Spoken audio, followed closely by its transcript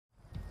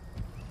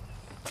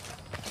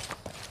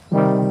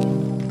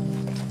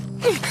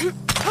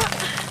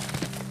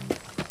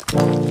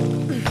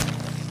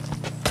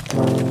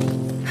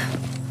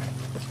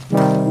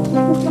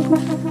I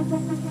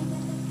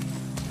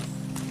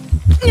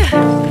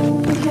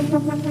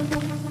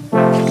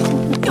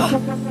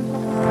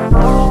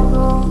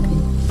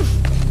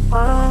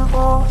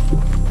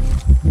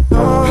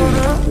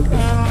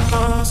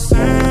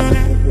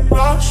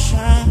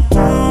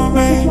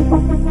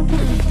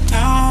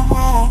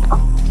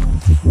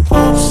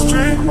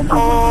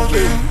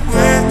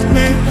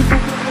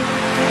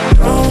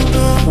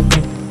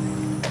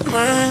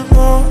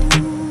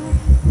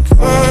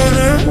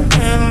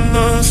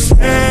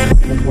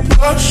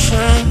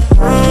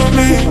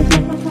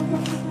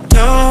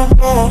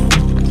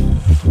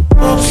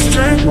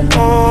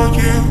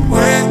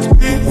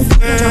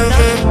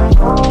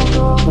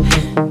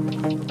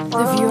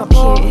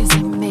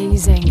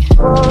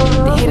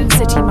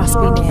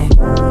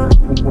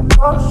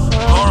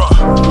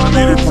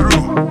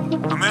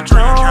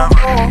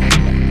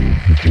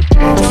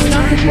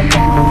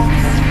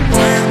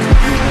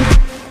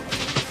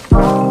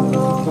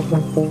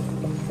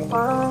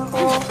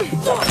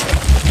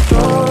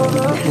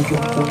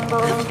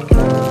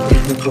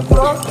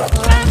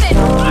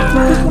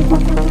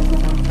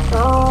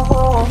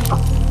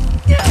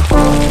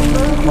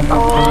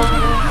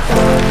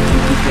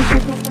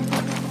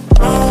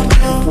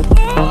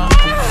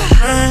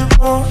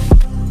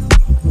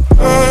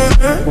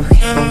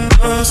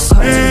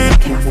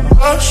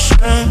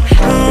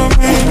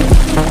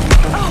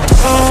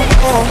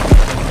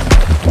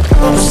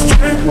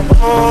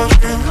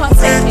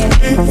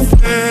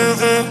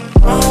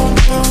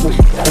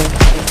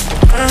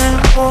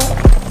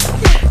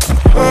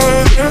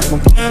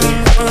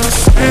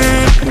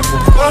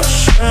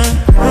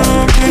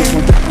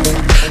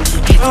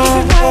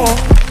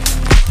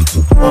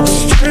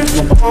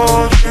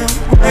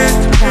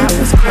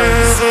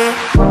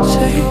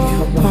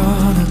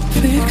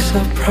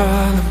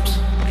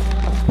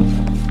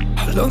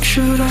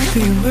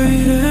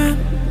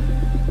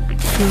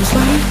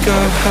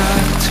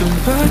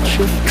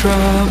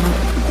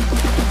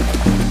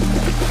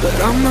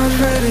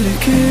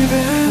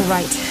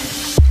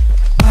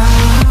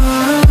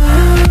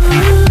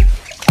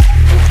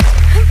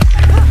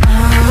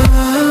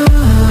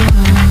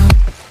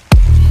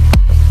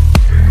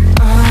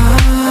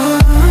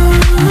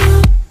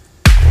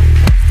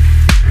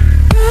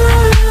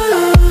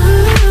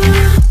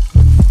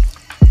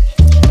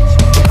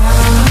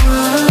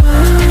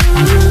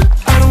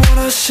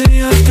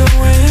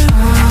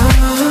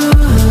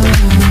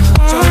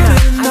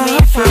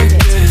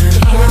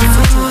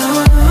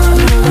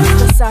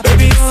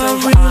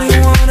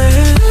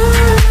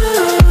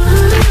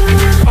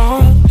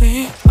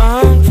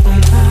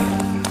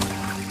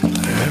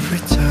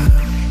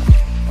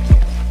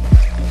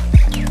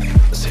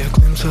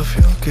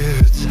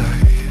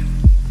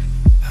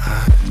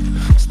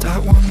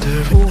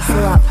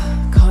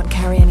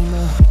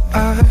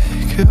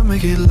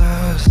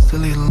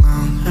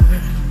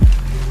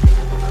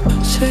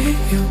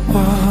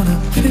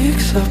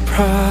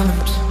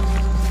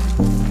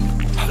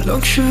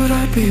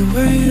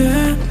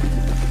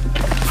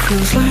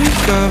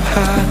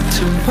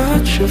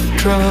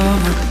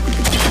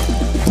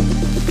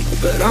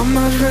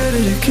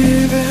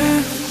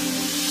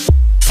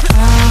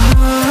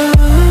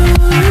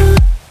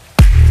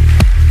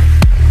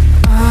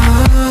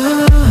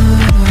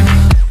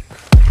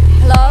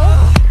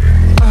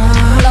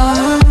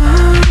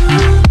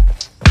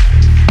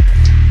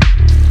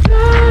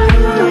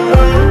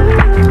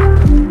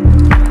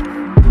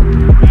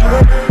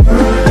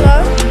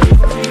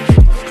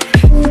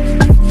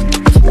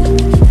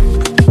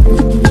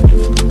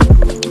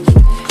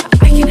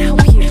can help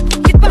you.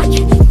 Get back!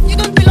 You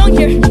don't belong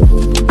here!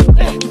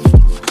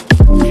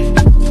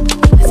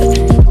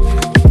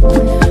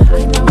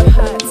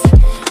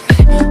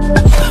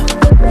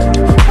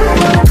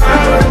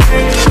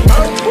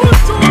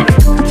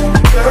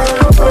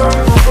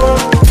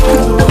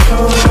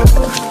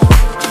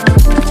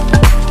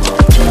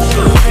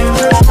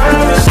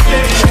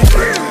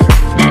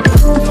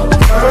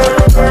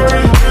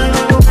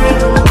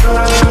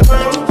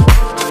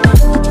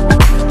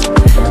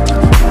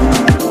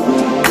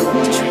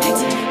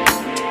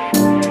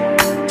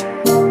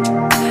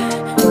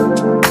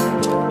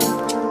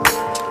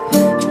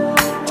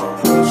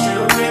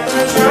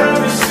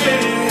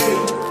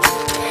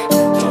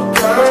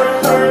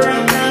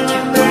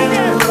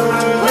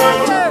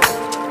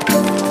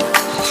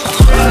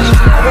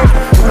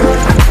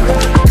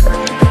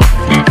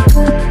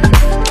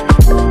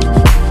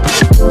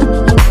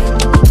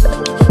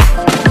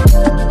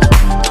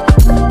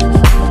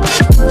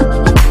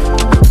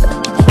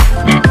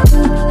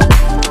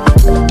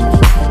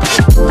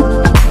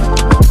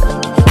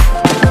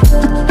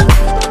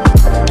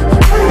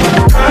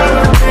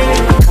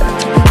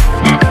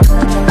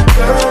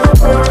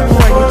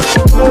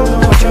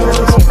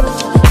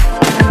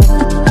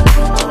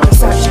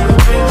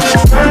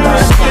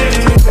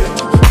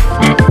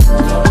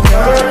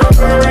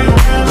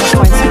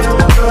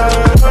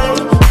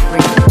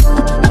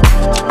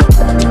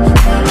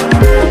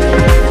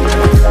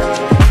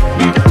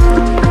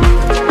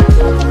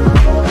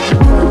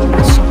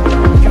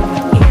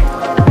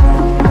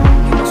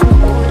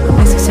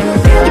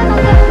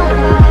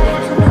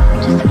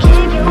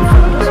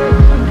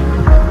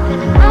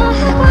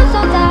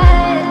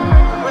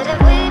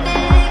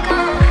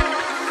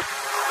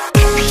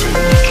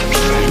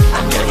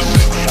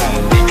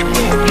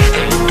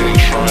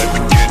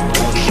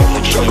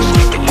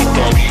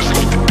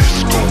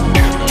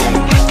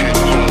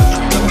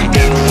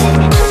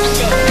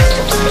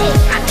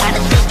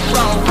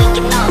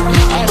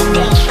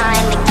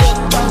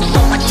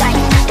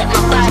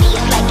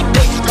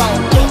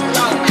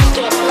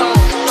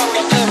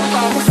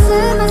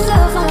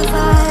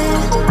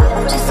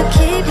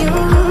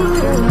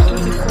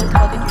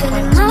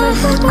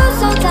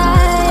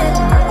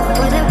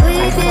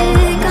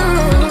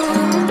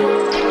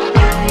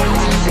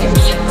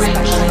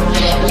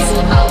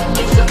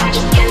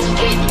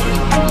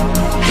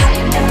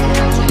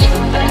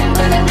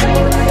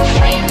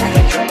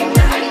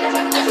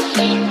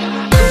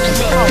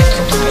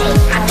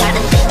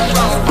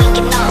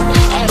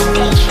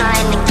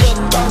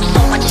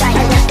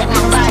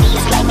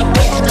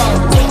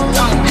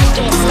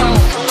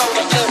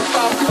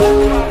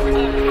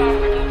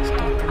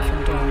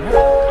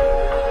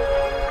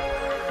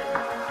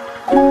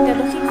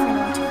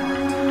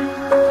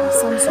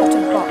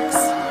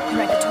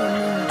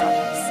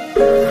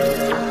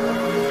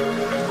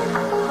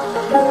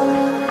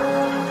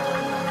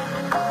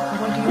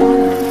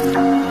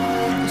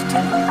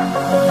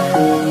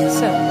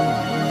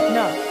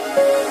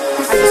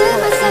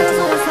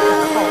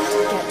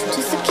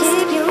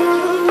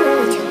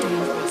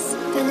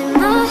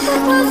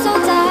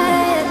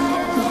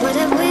 What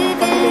have we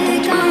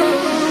become?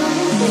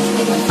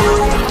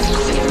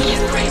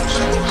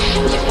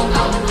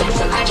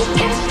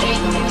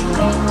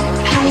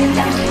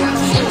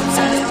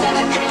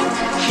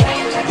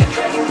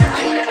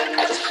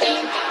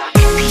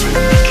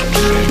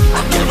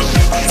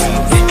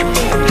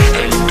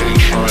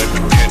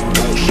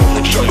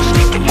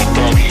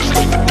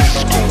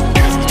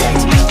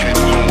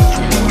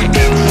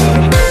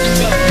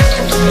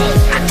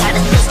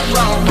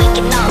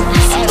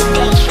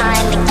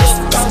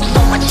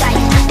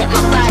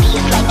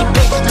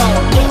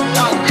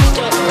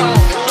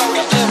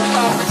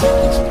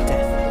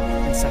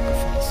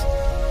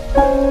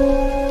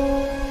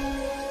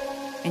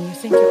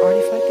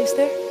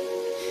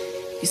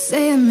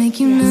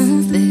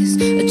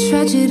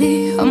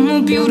 I'm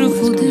a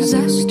beautiful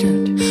disaster,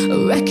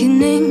 a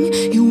reckoning.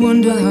 You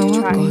wonder how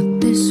I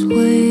got this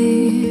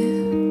way.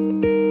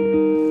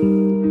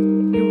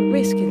 You would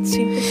risk it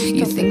simply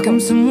to You think I'm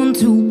someone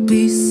to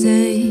be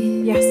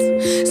saved? Yes.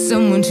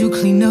 Someone to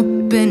clean up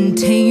and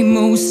tame.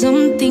 Oh,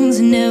 some things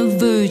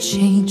never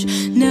change,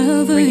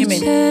 never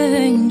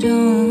change.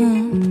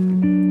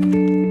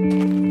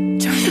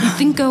 You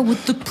think I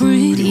would look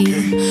pretty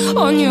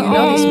on your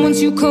arm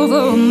once you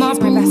cover my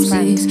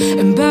bruises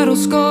and battle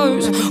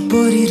scars,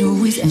 but it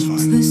always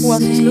ends the same. Who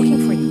else is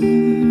looking for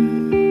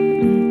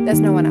you? There's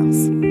no one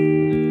else.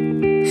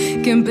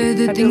 Can't bear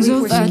the things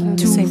I've had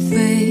to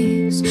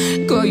face.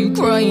 Got you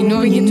crying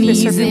on your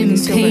knees in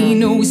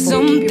pain. Oh,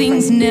 some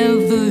things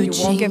never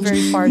change,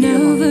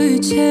 never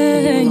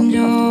change.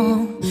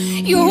 Oh,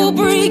 you'll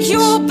break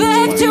your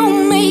back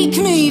to make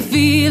me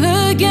feel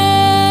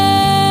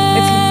again.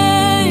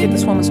 Get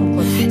this one with some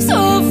clothes.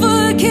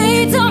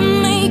 Suffocate to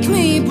make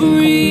me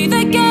breathe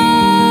again.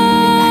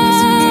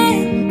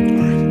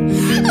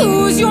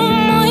 Lose your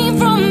mind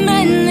from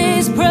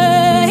endless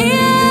praying.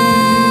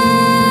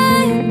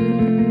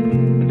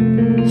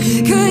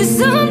 'Cause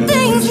some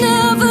things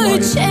never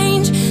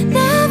change,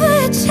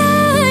 never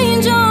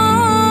change.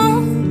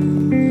 Oh,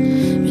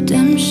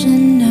 redemption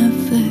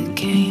never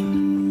came.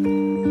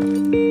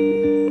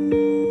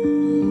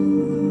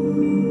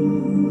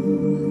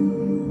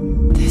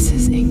 This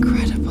is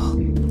incredible.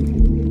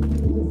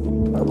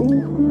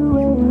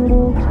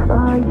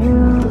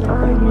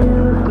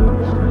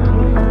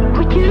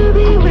 Would you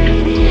be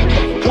waiting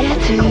there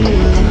too?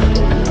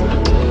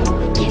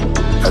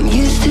 I'm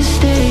used to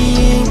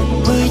staying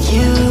with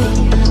you.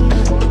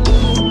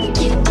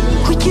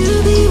 Would you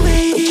be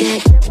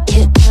waiting?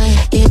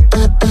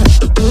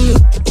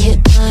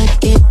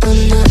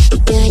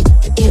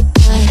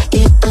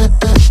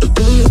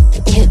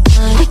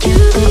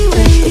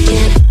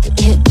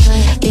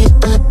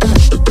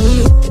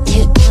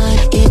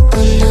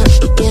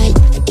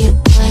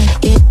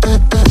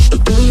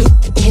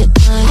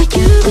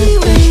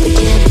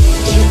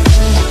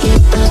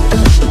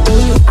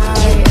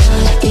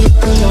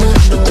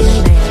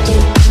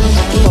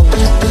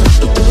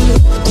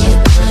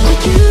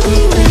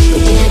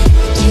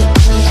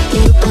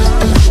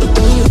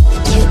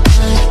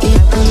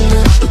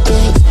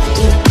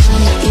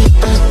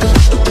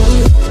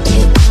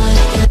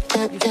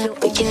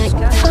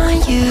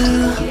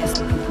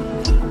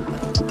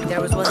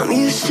 I'm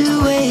used to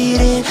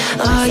waiting.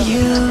 Are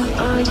you?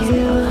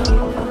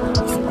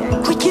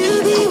 Would you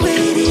be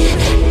waiting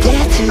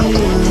there too?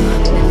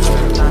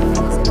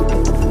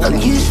 I'm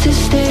used to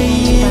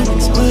staying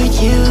with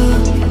you.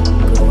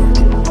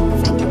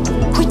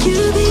 Would you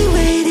be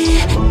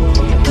waiting?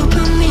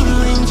 Dopamine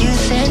when you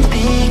send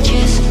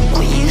pictures.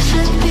 When you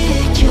send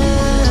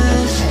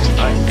pictures.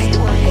 I'd be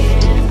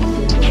waiting.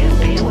 Can't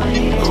be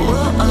waiting.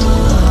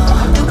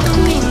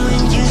 Dopamine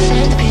when you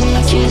send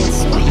pictures.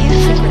 When you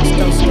send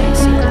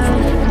pictures.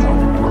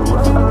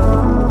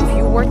 If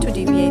you were to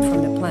deviate from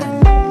the plan,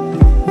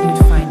 you'd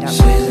find out.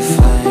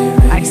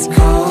 I see.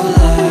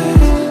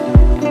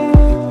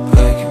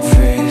 Breaking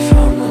free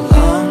from the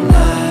long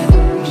night.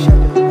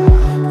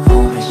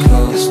 Hold me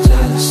close to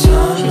the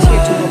sun. She's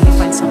here to help you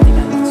find something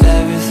else.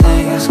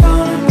 Everything is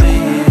gonna be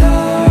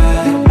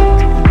alright.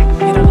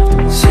 You don't have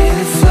to. See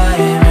the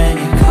flame in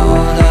your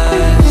cold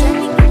eyes.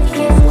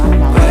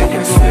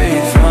 Breaking free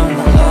from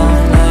the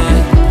long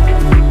night.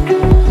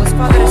 Was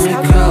Hold father's me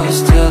house? close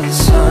till the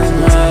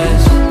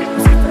sunrise.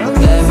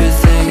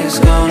 Everything is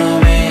gonna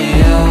be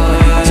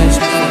alright.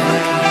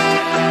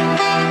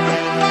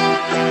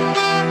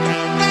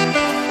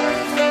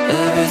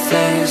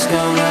 Everything is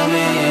gonna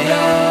be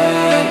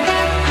alright.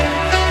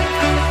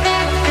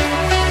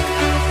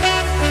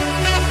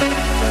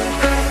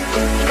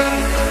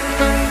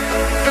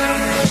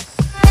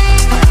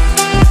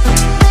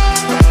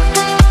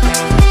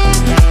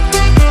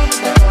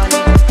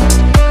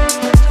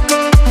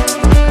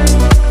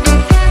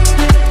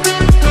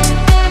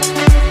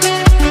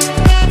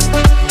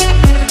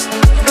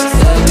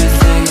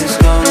 Everything is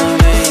gonna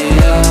be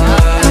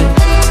alright.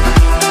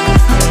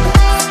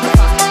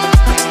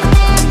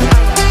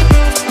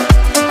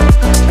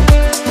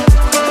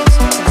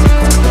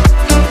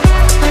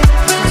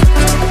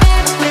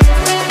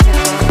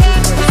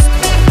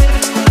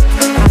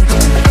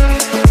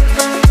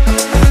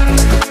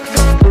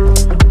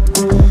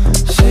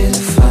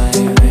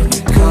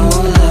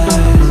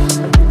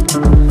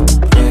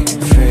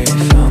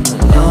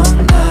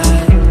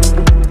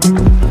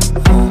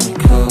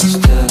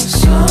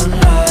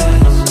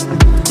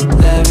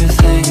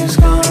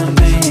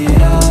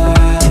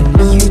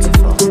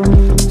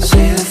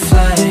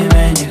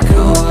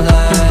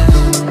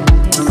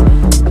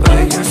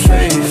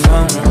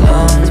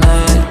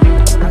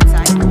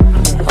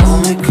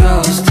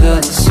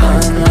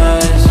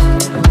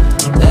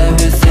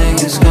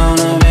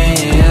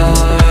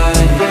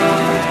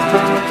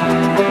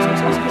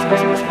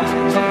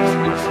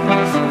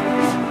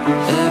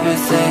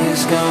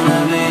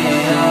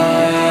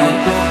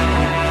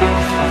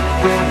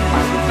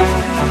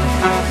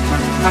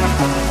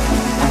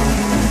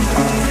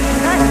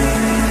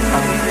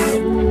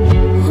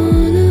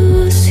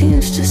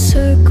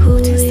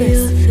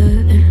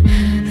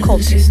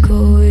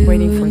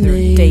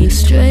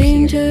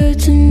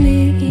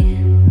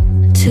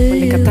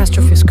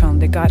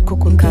 god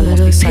Kukulkan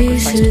must be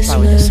sacrificed to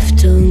power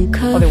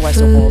descent. Otherwise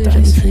the world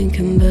dies.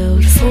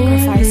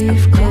 Sacrifice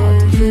of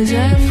God.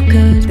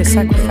 The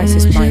sacrifice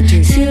is my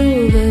duty.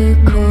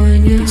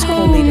 This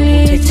whole leader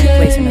will take my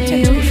place and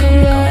attempt to become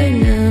a god.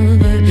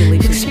 He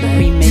believes he can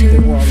remake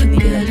the world in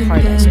the inner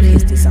paradise of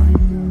his design.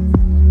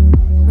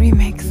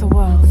 Remake the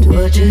world.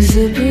 Watches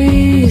the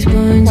breeze,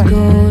 burns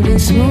gold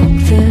and smoke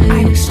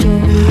that you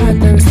stole.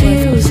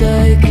 Feels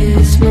like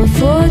it's my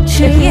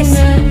fortune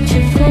that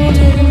you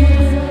folded.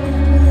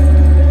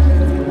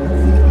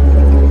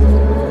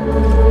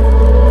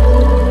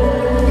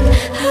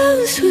 I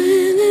was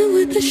swimming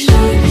with the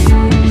sharks. I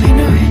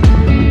know it.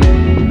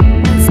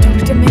 Let's talk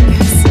to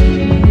Mingus.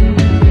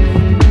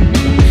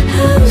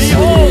 I was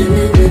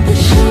swimming with the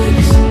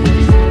sharks.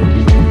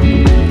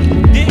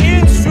 The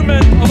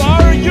instrument of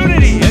our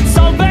unity and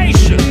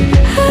salvation.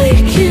 I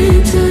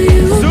can't tell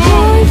you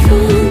apart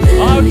from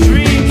them. Our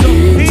dreams of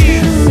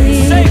peace and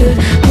safety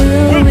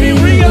will be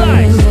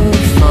realized.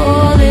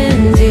 Falling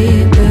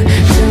deeper,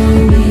 tell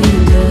me,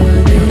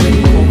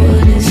 darling,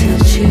 what is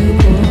that you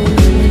want?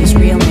 His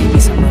real name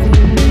is Ahmad.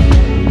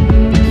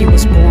 He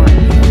was born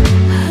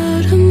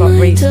but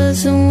raised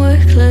doesn't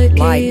work like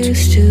lied it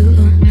used to.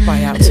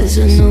 by outsiders.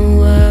 Doesn't know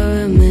why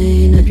I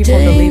remain a people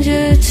believe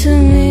danger to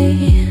me.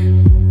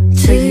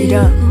 So you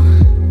don't.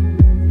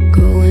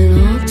 Going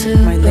all to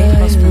My late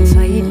husband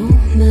Saeed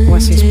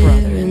was his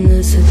brother.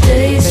 There's a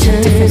day's But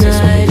the difference is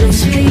I don't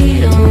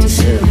speed on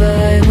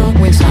survival.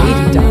 When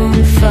Saeed died,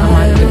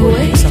 Ahmad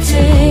devoted himself to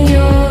Waiting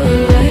your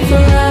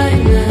arrival, I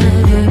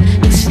never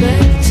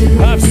expect to.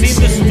 I've seen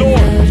the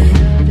storm.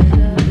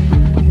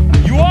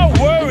 You are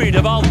worried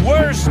about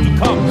worse to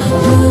come.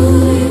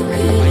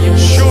 I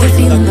assure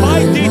you that my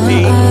DT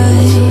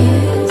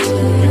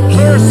will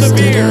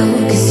persevere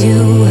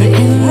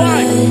and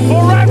thrive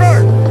forever.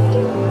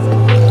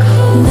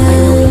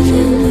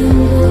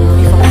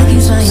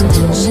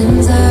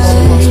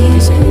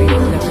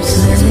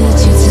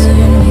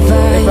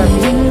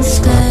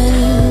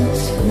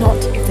 Not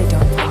if they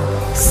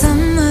don't.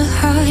 Summer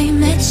high,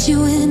 met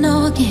you in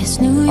August.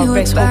 New Our York,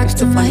 best back hope is to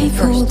to find my it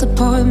first. cold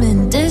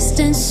apartment.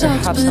 Distance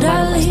sucks, Perhaps but Ahmad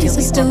at will least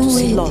I'm still still be born to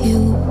see with love. you.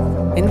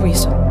 In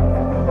reason.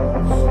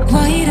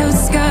 Whiteout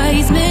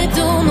skies,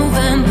 middle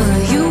November.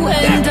 You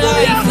and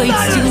I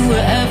flights to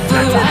wherever.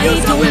 I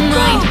don't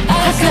mind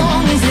as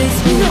long as it's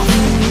with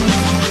you.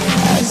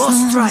 As Must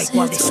long strike as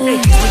while the it's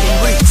snake with is within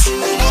reach.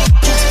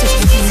 Justice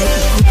will be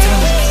making good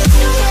time.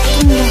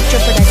 Do not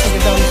jeopardize your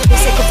rebellion for the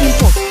sake of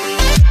impulse.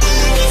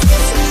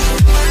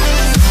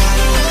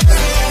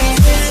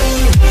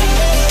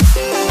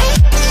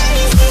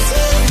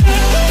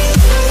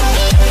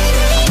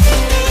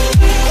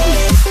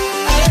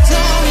 As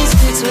long as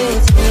it's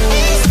with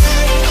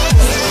you.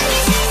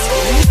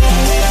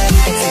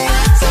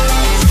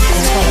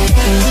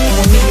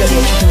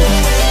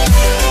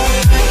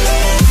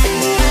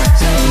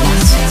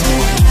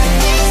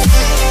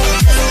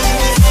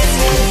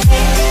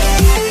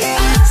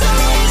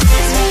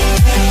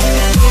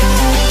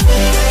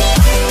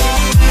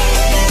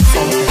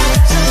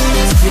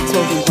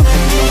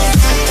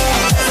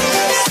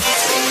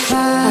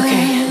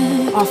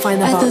 I'll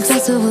find the At the box.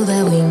 festival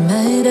that we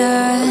met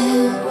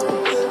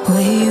at,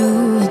 where you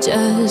were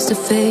just a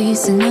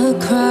face in the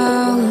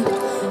crowd,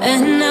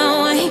 and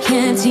now I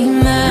can't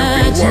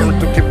imagine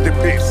to keep the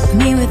peace.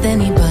 me with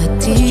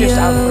anybody Just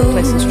out for a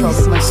pleasant stroll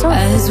with my son.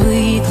 as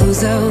we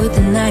close out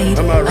the night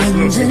I'm not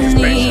resolution these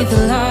underneath patients.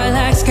 the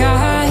lilac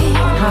sky.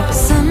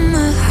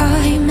 Summer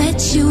high,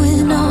 met you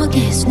in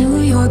August. New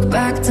York,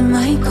 back to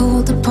my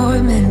cold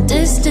apartment.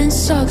 Distance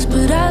sucks,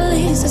 but at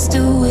least I'm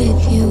still with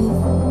you.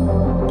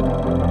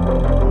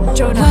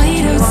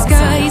 Whiteout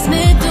skies,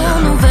 middle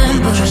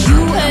November.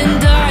 You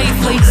and I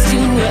flights to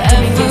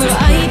wherever.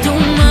 I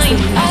don't mind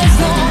as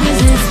long as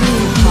it's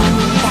with you.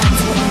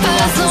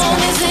 As long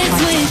as it's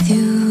with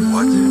you.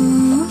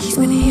 He's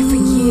been here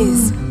for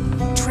years.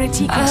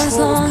 Trinity As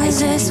long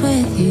as it's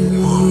with you.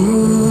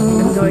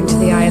 I'm going to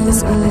the eye of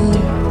this island.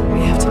 We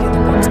have to get the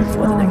box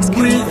before the next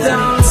game.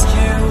 Without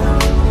you,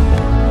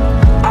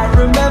 I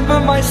remember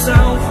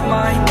myself,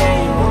 my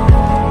name.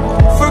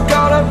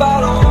 Forgot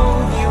about all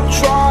you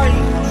tried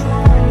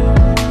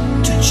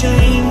to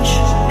change.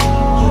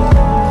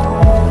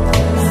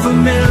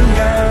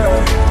 Familiar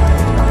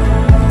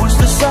was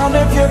the sound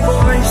of your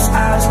voice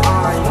as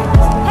I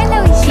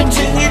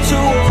continue to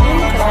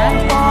walk on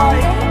by.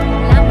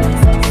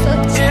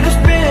 It has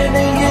been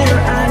a year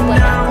and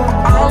now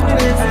I'm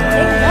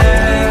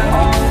living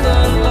on the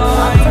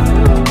line.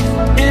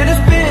 It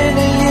has been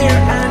a year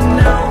and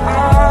now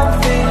I'm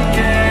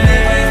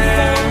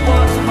thinking,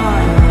 what's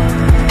my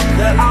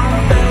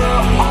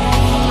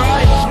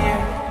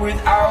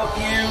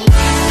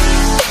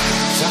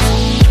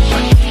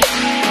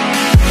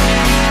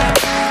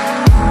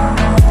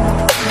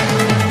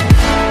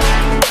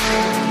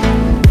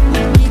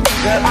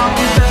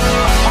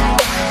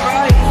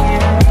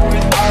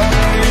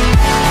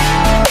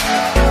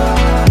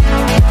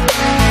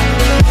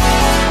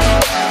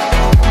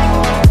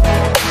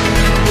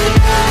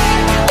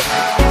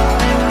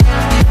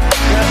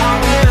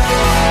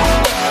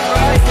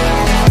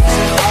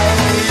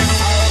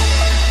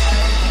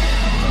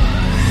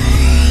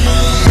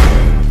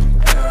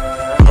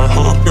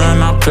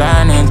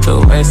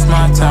waste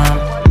my time.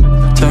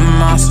 To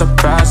my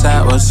surprise,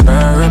 that was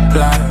her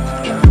reply.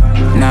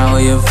 Now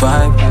we a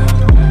vibe.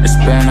 It's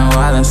been a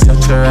while and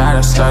such a ride,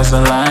 the stars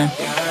align.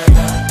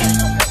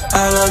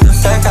 I love the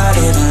fact I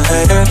didn't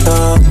let her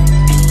go.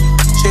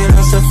 She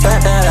loves the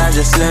fact that I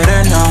just let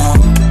her know.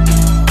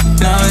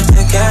 Now we're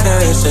together,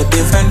 it's a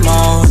different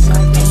mode.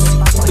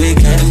 We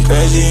getting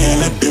crazy in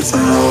a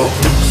different role.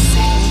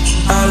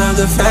 I love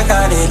the fact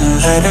I didn't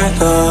let her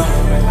go.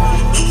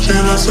 She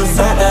loves the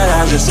fact that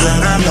I just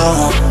let her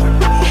know.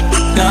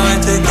 Now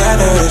we're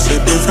together, it's a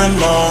different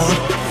mode.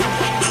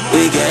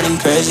 We getting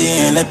crazy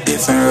in a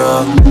different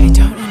role. I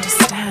don't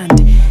understand.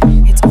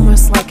 It's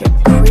almost like a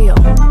Riell.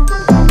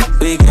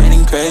 We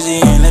getting crazy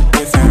in a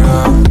different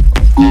role.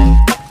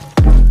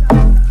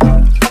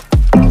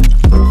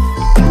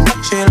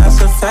 She loves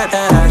the fact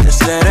that I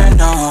just let her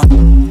know.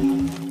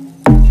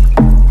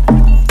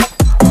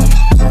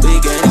 We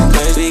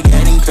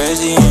getting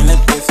crazy in a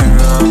different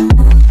role.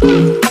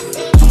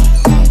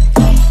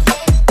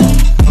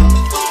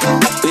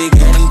 We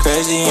getting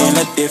crazy in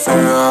a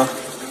different role.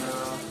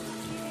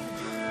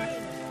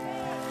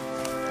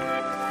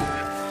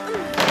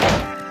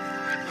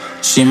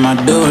 She my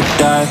do or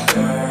die,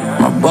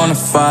 my bona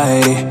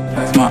fide.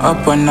 My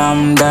up when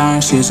I'm down,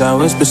 she's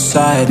always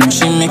beside me.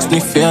 She makes me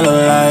feel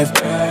alive,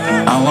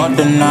 I won't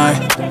deny.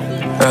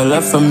 Her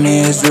love for me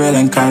is real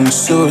and kinda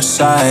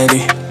suicide.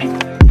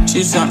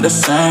 She's not the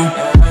same,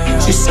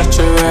 she's such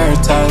a rare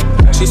type.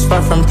 She's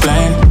far from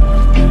plain,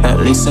 at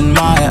least in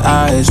my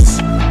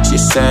eyes. She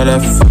said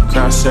if I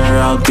cross her,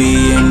 I'll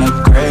be in the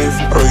grave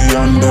or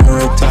under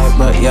her type,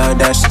 but yeah,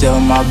 that's still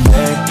my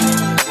babe.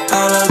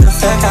 I love the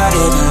fact I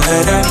didn't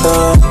let her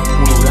go.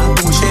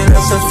 She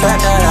loves the fact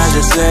that I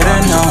just let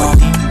her know.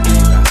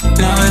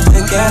 Now we're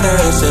together,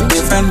 it's a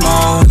different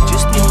mode.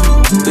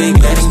 We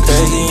getting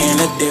crazy in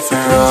a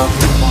different role.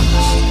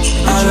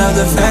 I love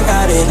the fact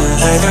I didn't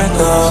let her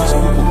go.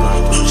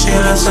 She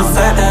loves the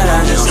fact that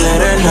I just let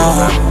her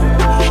know.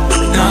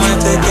 Now we're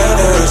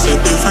together, it's a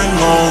different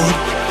mode.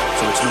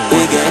 We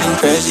getting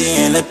crazy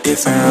in a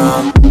different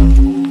role.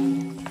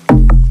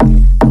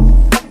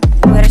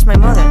 Where is my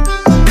mother?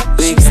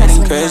 We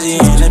getting crazy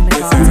in a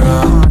different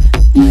role.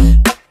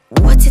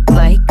 What's it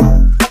like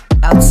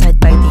outside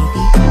by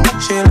Didi?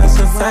 She loves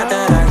the fact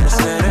that I just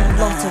let her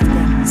know. Lots of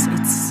things.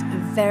 It's a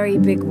very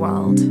big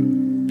world.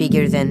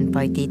 Bigger than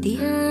Paititi?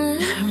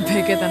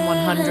 Bigger than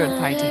 100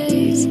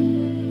 Paititis.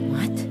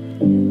 What?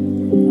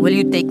 Will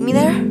you take me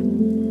there?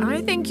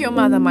 I think your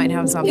mother might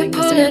have something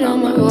to say. Put it on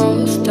my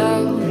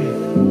roster.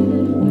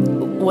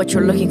 What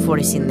you're looking for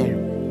is in there.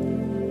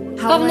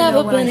 How I've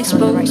never been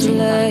exposed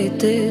like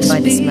this By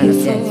the smell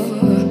of death.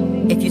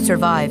 before. If you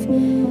survive,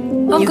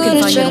 I'm you can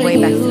gonna find your way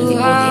shut back through the you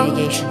old out.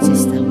 irrigation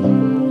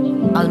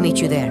system. I'll meet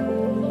you there.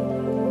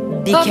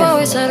 Be I've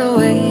always careful. had a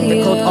way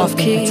The code of often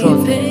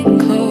patrols. keeping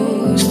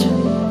closed.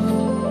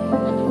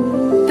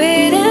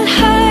 Beating,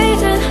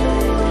 hiding,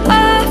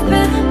 I've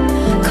been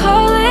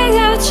calling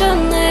out your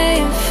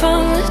name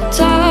from the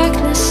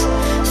darkness,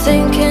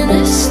 thinking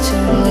it's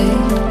too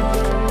late.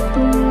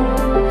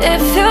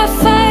 If you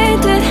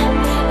find it,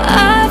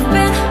 I've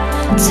been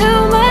too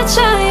much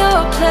on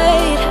your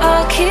plate.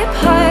 I'll keep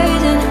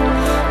hiding,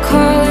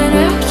 calling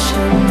out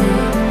your name,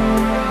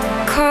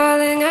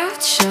 calling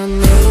out your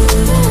name,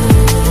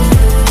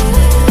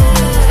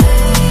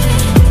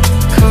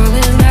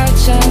 calling out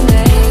your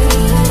name,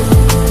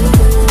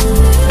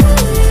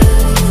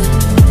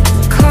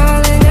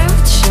 calling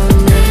out your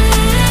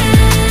name,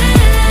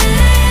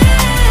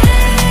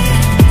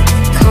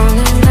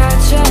 calling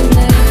out your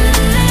name.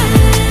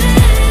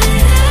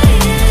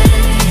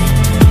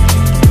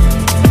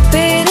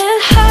 Beating,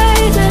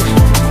 hiding,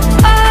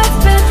 I've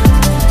been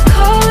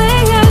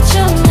calling out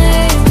your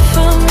name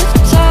from the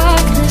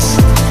darkness,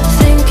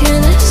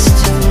 thinking it's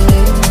too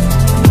late.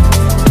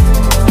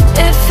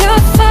 If you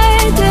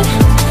find it,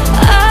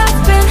 I've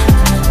been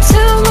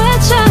too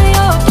much on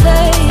your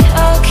plate.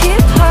 I'll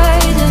keep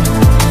hiding,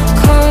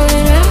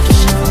 calling out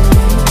your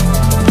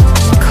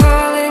name,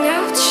 calling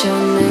out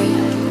your name,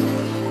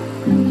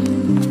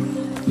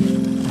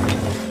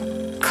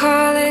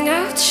 calling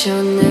out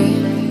your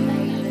name.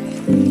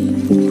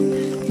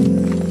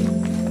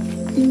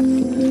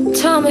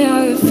 Tell me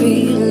how you're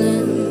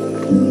feeling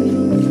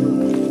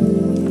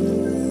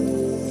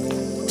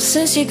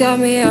since you got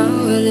me out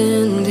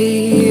in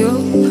the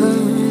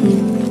open.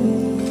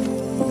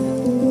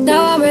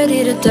 Now I'm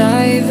ready to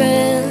dive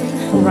in.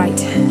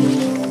 Right.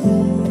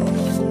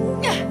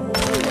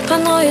 I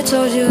know you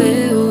told you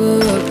it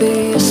would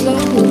be a slow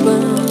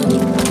burn.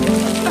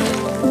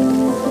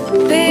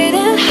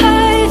 Beating,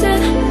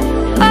 hiding,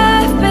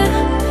 I've been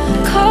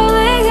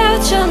calling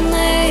out your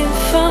name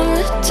from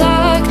the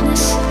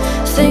darkness,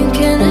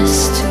 thinking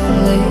it's too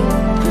late.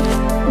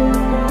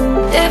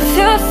 If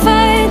you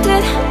find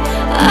it,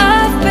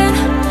 I've been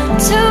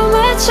too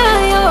much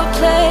on your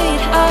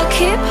plate. I'll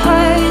keep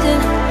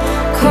hiding,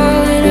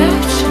 calling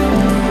out your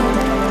name.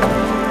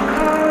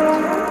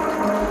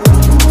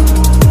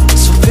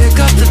 So pick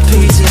up the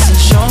pieces and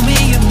show me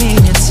you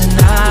mean it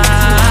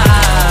tonight.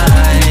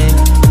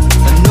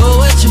 I know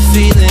what you're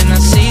feeling, I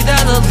see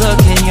that the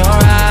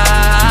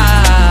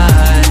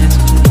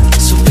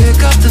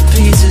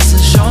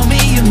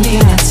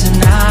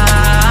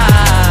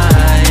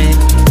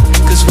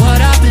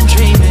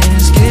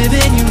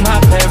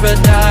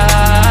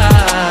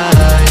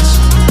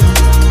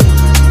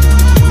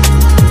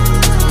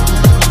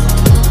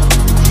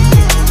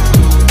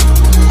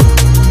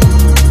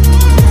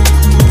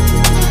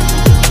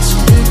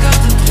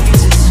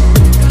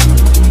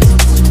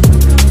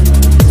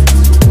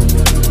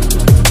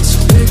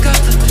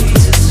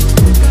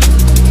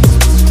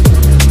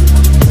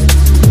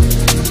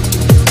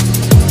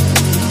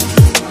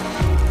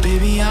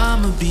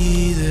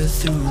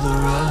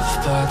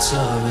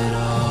it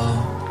all.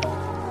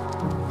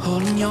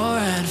 Holding your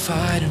hand,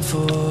 fighting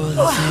for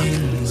the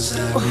things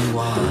that we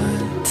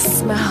want. The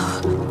smell.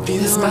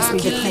 This must be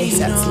the place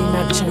Zeli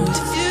mentioned.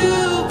 You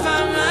by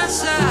my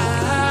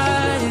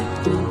side,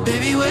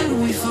 baby, when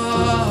we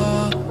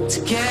fall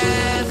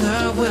together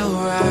we'll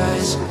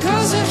rise.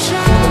 'Cause I've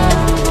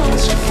tried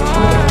so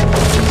far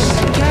just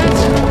to get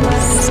to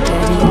where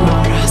Steady,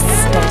 Mara,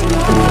 steady.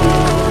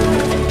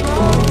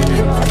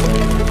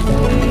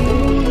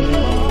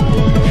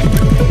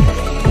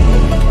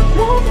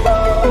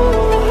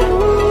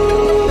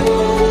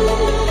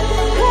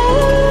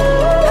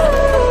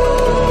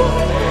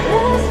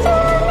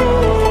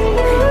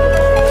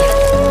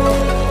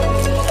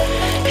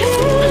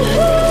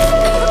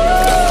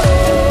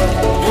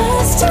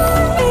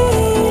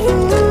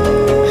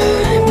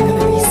 I'm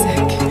gonna be sick.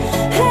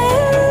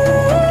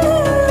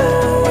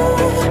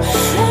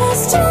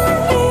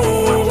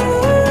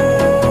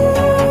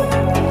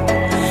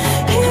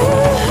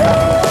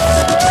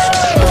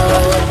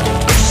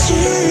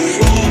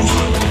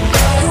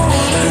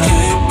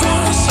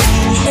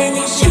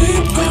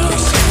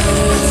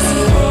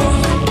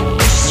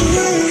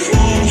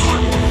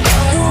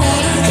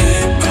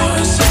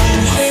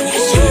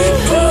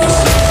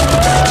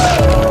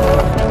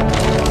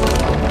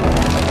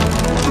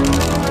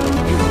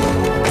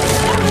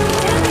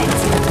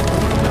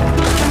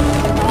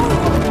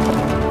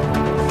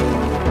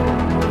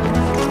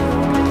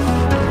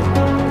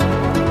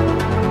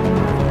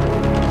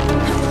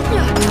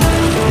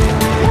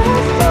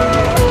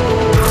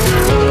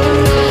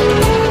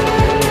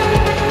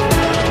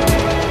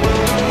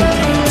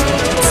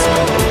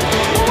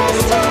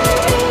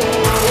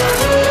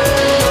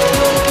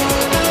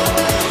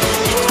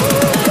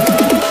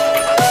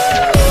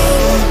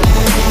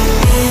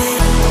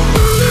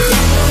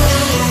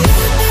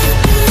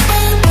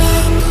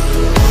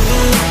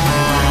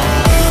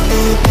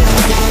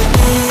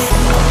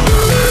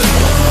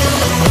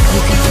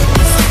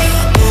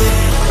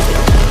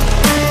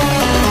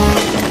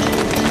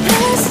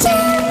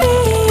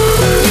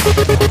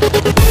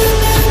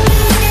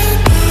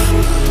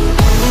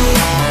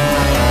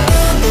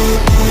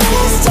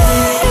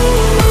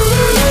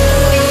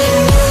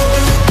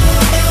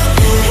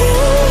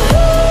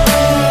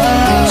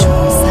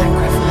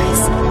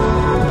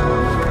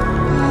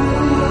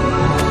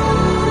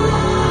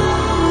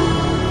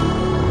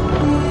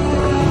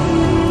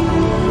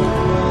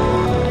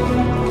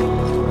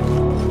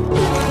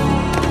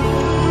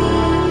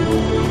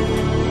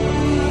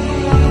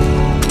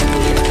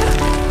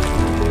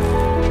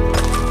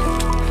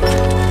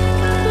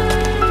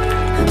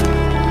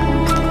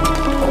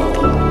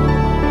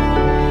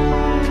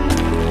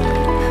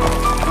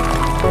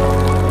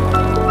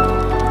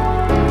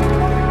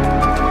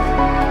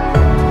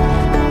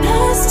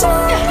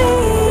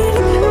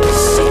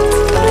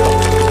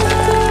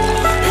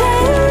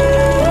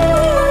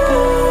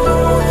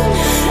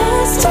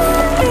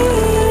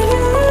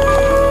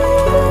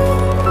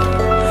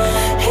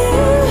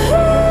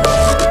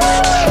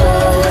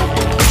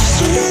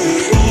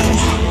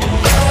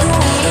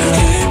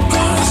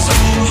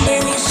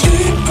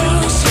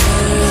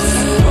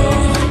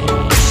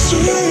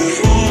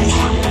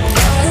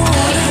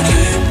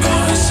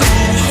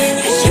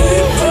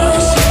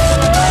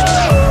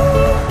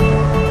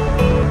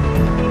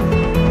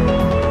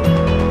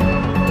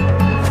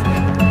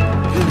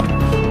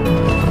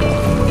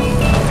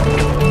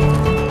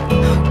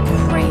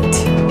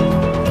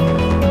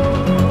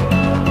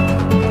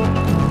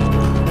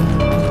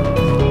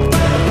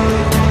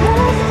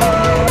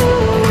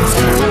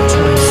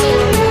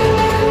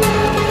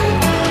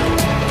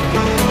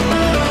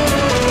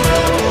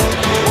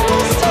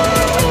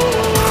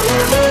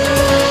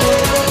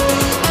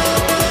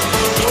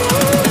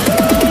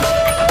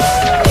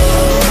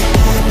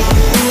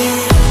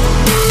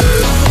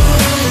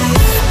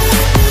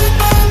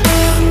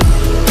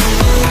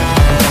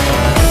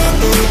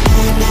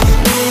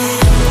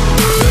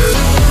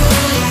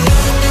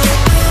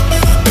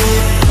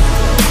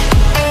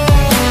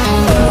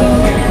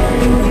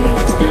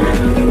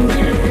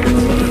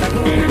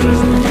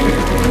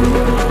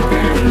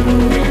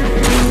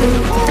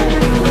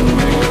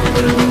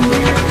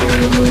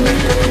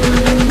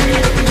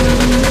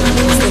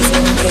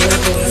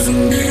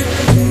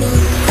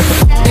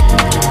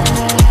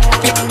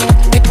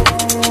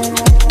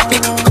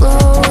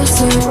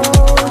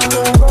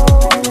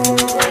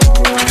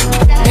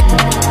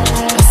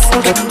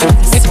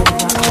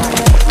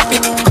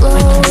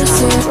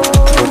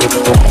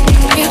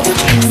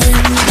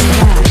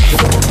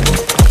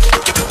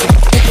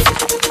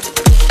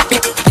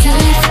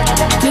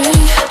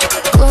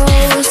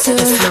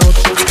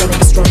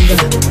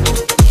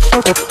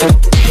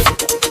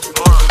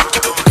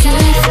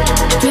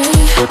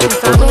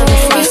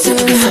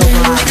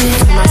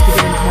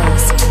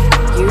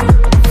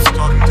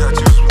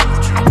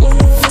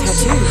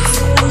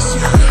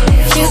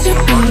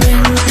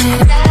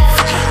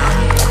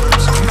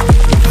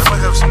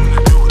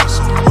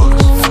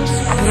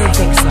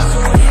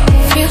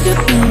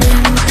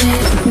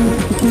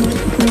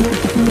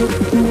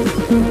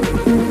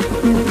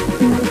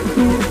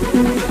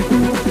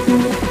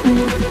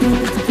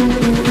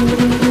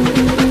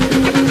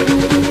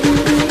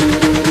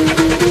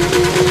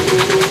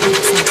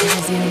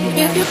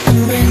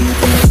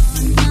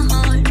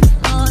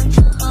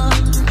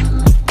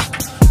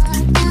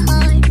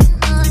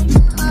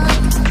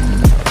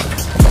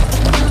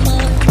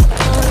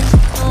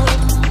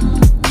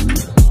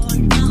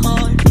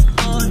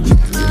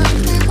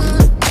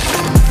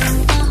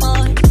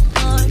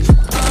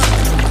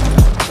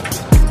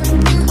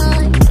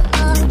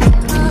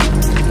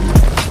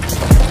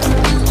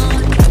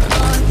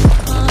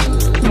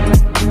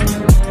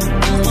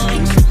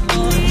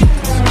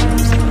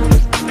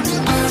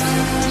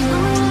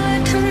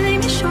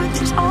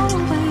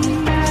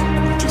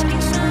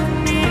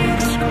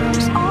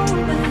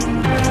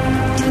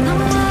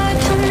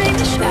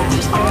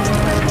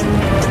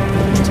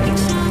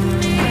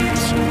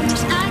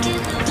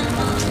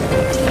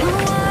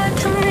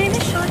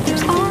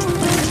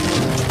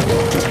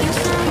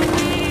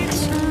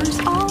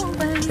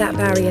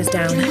 barriers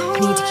down.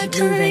 Need to keep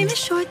moving. Is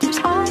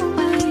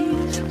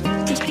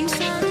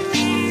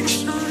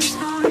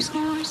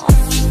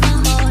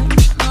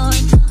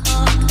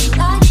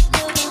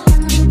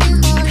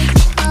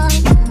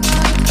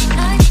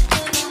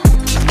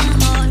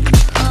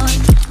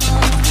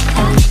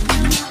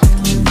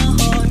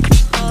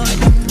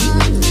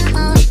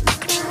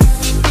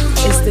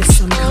this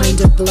some kind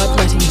of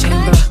bloodletting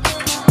chamber?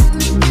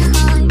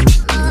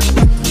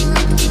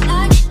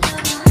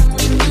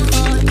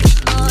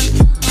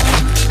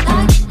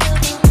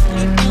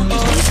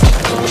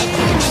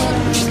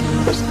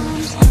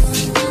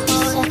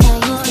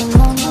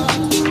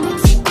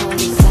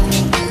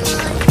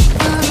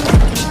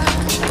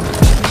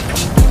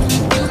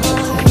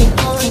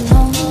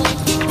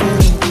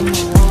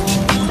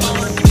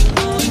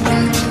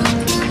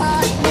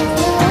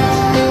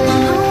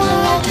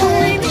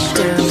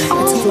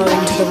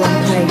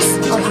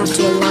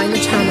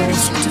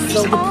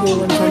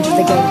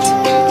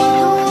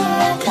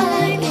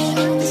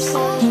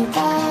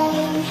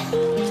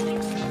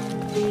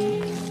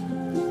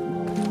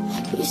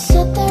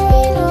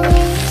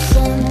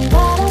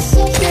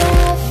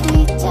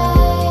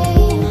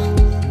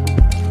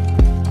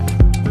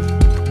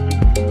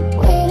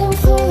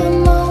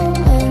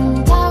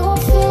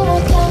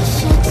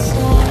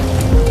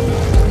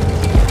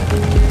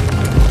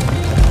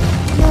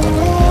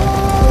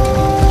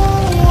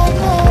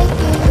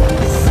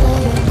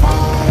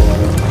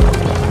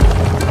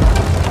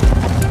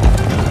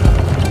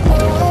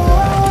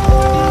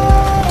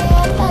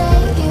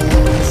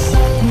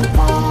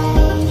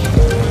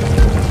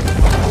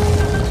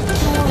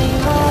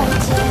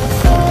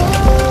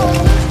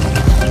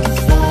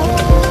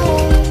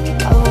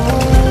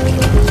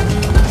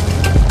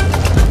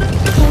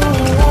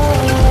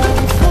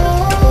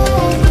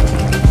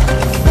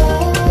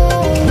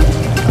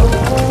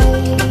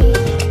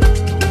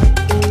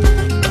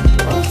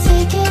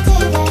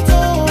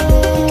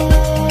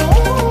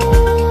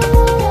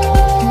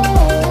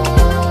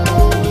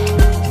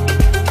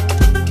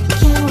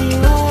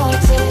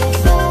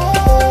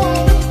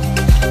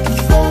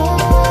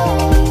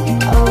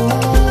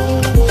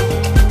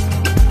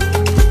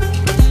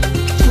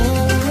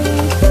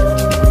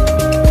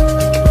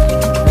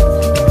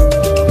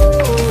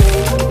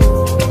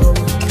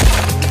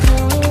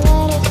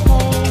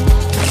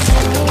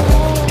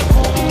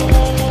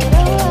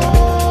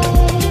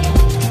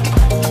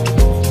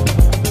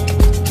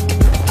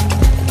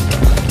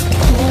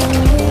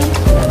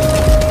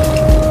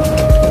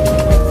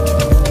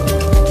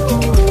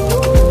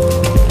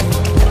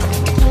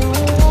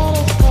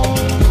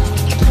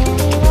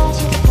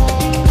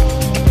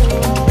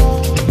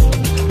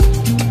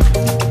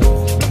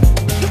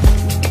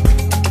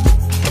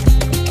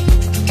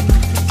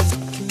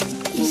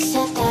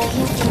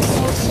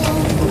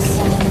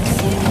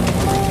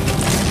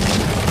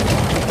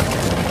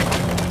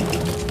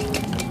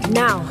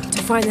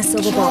 Find the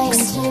silver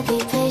box. To be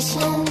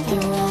patient,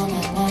 but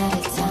running out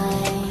of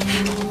time.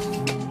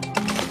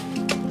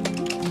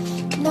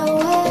 No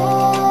way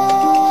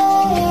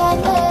I'd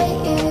let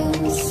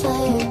you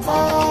say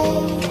goodbye.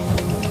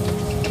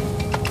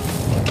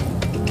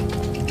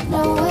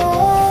 No way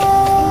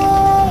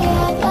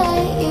I'd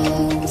let you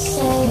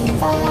say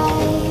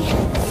goodbye.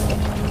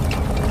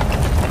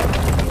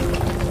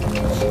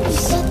 You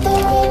said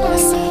there ain't no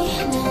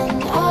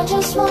meaning, I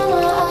just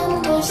wanna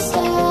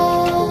understand.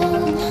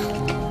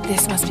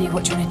 This must be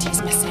what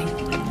Trinity's missing.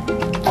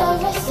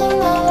 Everything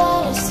that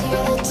let us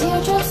hear the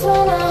teardrops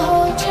when I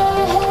hold your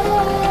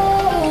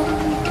hand.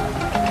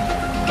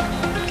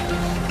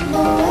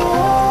 No way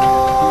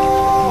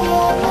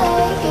I'd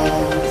let you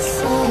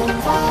say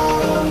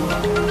goodbye.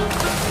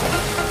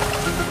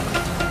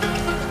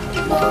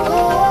 No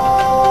way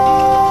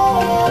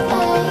I'd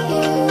let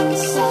you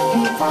say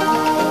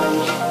goodbye.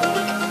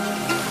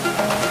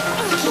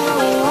 Can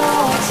we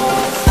watch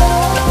it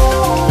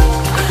fall?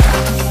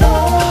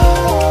 Fall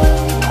away.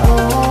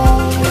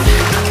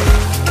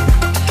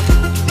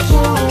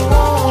 Can we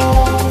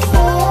let it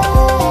fall?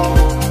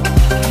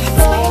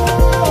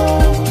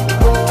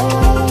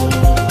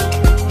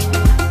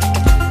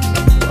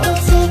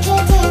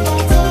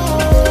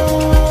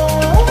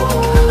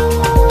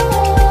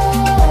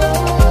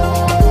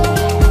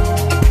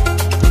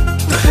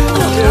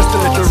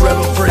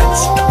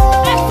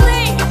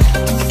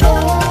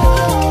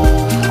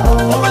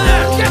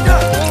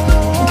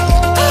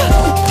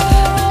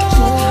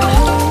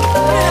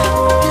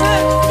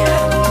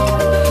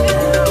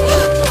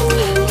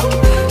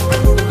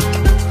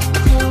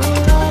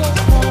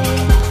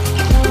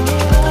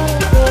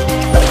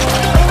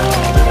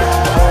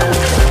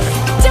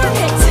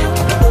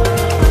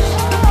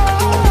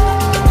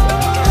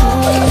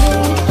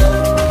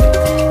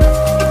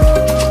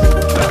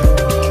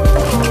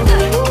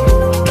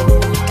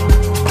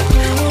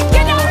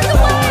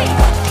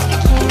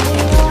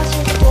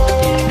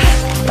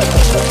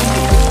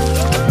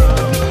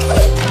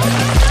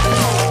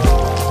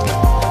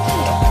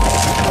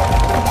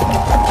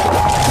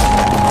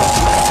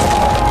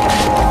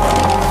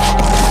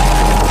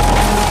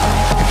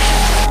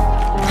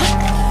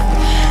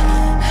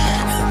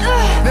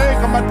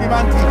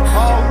 banti-banti.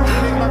 Mau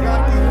uling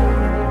maganti.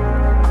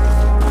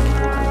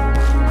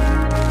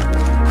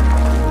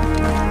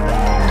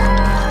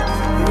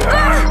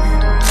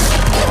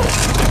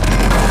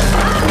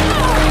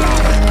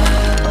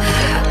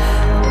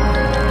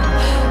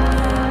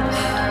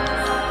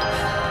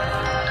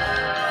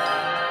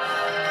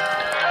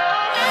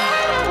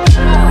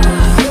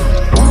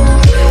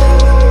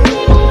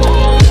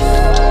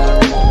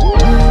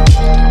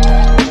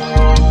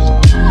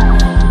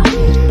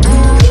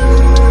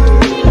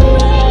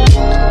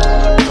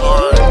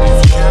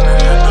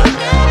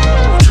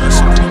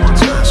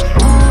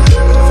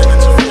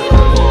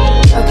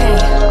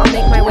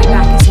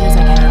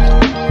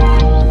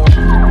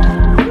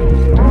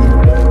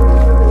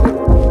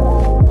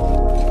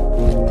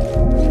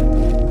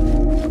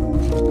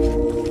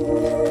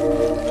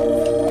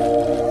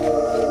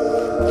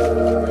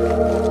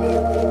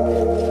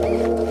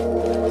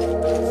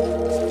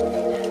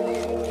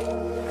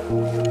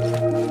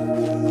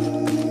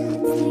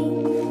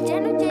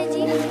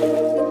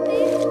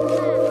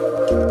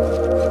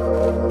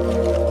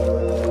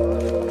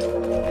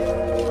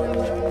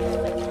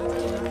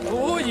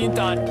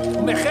 Linton,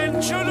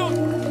 umehen chulu.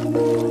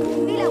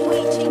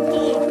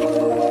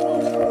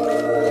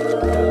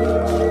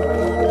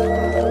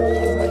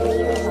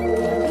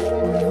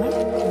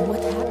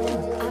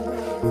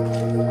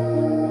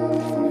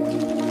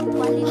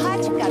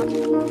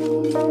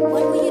 What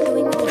were you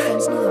doing with your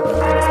friends near the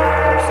building?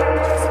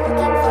 Just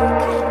looking for a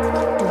cat.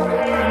 Do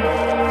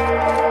not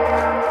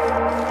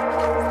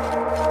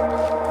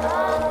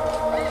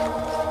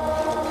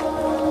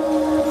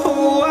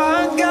Oh,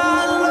 I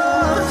got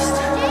lost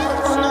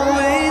on the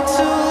way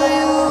to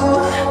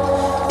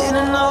you in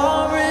an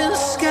orange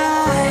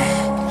sky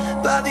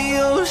by the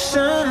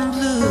ocean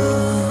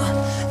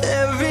blue.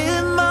 Every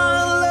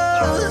mile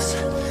lost,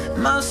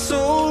 my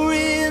soul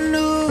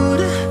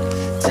renewed,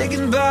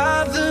 taken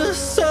by the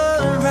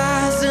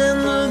sunrise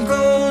and the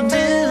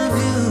golden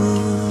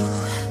view.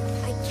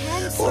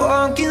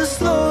 Walking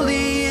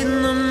slowly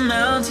in the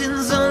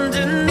mountains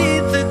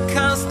underneath the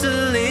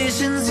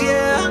constellations.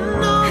 Yeah, I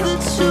know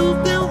that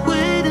you've been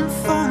waiting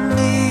for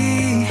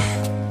me.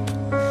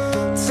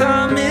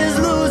 Time is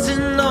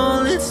losing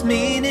all its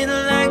meaning,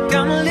 like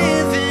I'm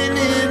living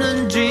in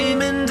a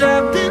dream, and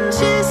I've been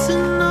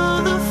chasing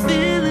all the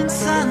feelings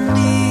I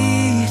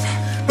need.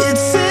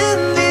 It's in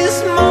these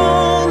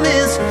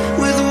moments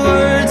with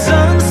words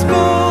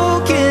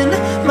unspoken,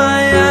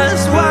 my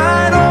eyes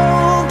wide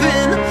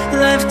open,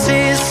 life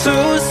tastes so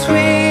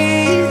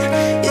sweet.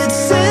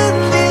 It's in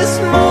these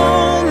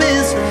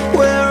moments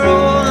where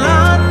all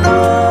I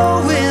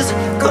know is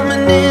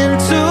coming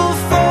into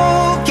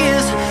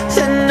focus,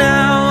 and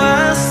now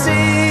I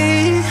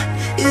see.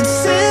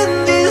 It's in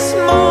these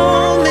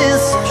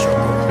moments.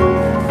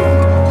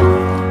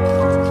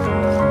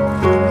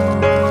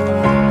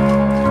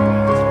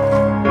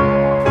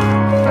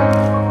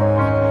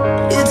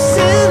 It's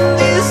in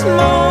these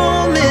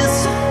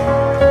moments.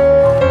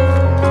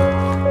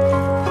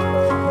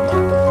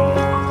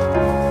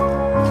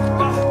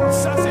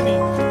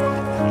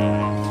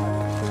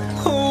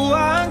 Oh,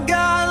 I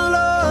got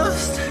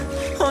lost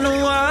on a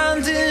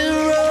winding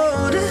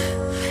road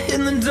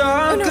in the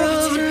dark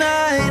of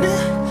night,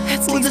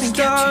 with the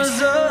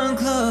stars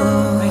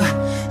aglow.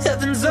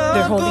 Heaven's up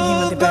They're holding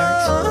him in the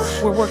barracks.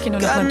 above. We're working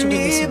on a plan to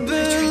release him. I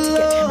tried to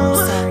get him. I'm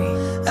sorry.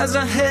 As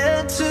I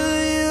head to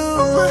you,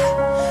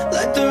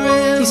 like the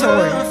river He's all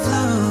right.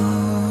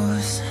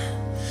 flows,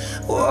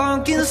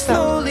 walking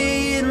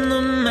slowly in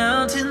the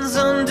mountains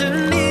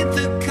underneath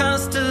the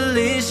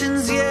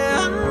constellations.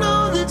 Yeah, I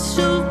know that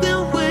you've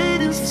been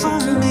waiting for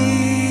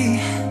me.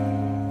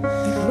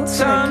 It looks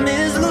Time like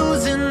is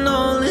losing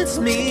all its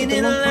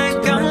meaning,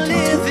 like I'm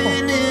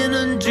living in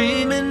a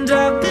dream, and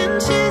I've been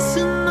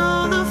chasing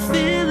all the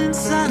feelings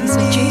I he's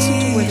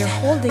adjacent to where need. they're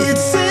holding him.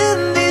 It's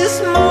in these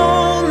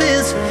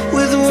moments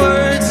with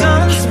words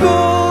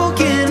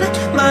unspoken,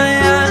 my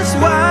eyes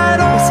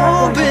wide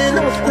open,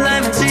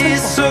 life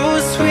tastes so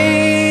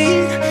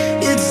sweet.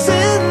 It's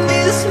in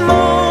these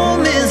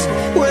moments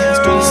where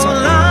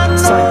all I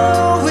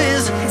know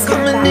is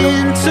coming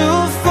into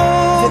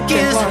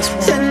focus,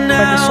 and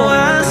now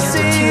I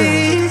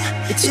see.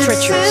 It's It's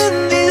treacherous.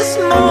 in these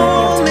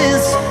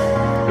moments.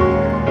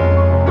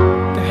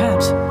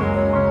 Perhaps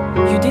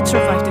you did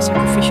survive the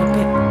sacrificial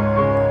pit.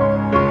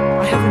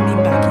 I haven't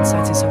been back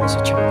inside since I was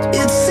a child.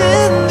 It's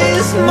in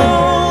these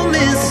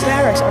moments. The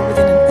barracks are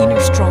within an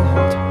inner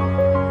stronghold.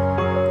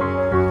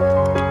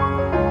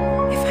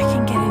 If I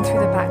can get in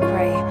through the back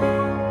way,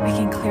 we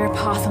can clear a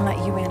path and let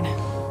you in.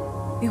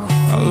 We will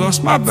I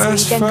lost my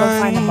best then go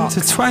find the friend box.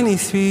 to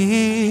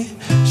 23.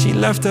 She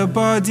left her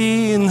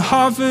body and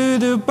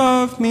hovered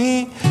above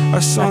me. I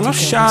saw no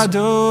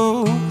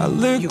shadow. I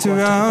looked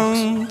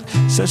around,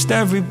 searched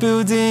every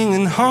building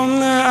and home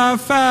that I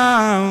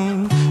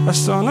found. I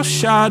saw no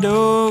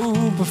shadow,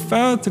 but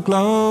felt the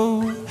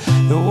glow.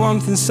 The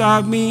warmth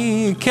inside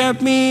me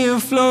kept me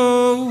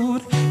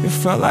afloat. It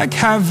felt like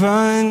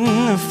heaven.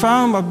 I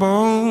found my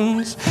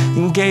bones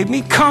and gave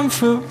me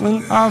comfort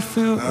when I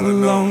feel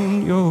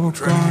alone. You're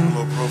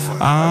gone,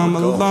 I'm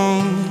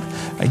alone.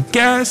 I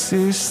guess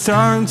it's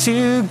time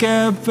to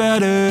get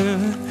better.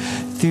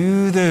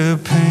 Through the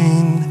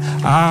pain,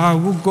 I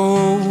will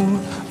go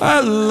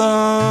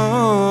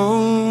alone.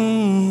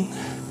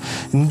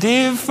 And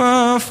if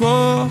I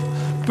fall,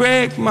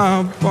 break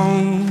my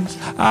bones,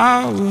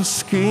 I will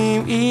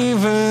scream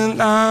even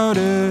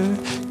louder.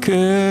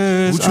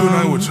 Cause Uchu and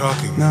I were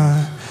talking.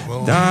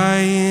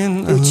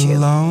 Dying Uchu,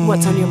 alone.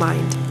 what's on your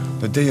mind?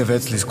 The day of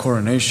Etzli's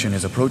coronation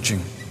is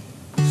approaching.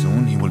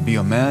 Soon he will be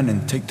a man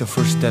and take the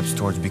first steps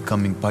towards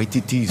becoming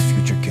Paititi's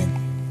future king.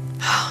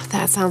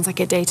 That sounds like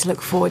a day to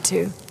look forward to.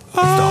 It's the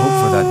hope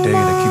for that day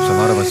that keeps a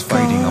lot of us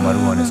fighting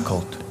Amaru and his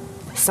cult.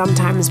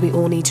 Sometimes we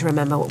all need to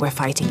remember what we're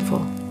fighting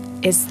for.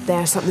 Is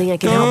there something I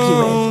can help you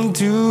with?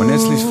 When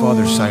Etzli's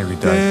father Sairi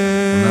died,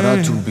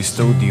 Unaratu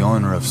bestowed the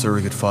honor of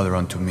surrogate father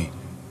onto me.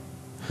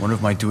 One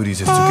of my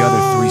duties is to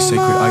gather 3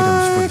 sacred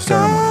items for the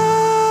ceremony.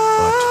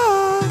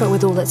 But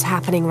with all that's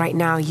happening right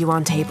now, you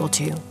aren't able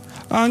to.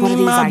 What are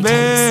these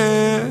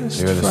items?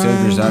 They are the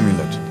Savior's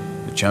amulet,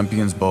 the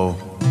champion's bow,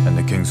 and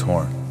the king's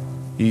horn.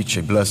 Each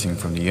a blessing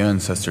from the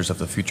ancestors of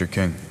the future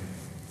king.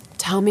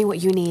 Tell me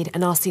what you need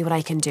and I'll see what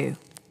I can do.